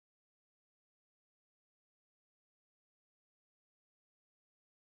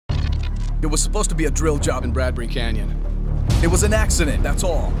It was supposed to be a drill job in Bradbury Canyon. It was an accident, that's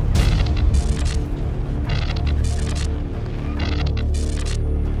all.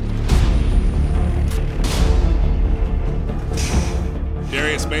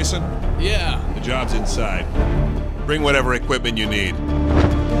 Darius Mason? Yeah. The job's inside. Bring whatever equipment you need.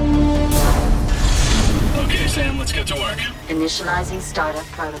 Okay, Sam, let's get to work. Initializing startup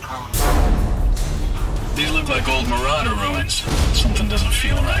protocol. These look like old Marauder ruins. Something doesn't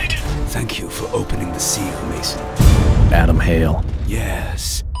feel right. Thank you for opening the seal, Mason. Adam Hale.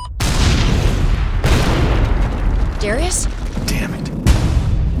 Yes. Darius? Damn it.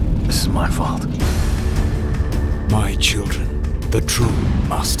 This is my fault. My children, the true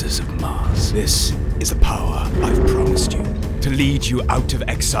masters of Mars. This is a power I've promised you. To lead you out of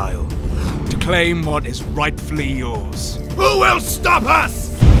exile. To claim what is rightfully yours. Who will stop us?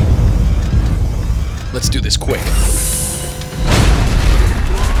 Let's do this quick.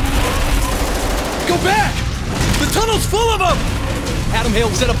 Go back! The tunnel's full of them! Adam Hale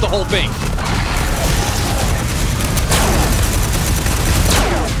set up the whole thing.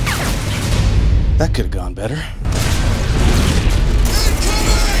 That could have gone better.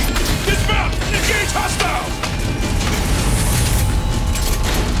 Dismount! Engage hostile!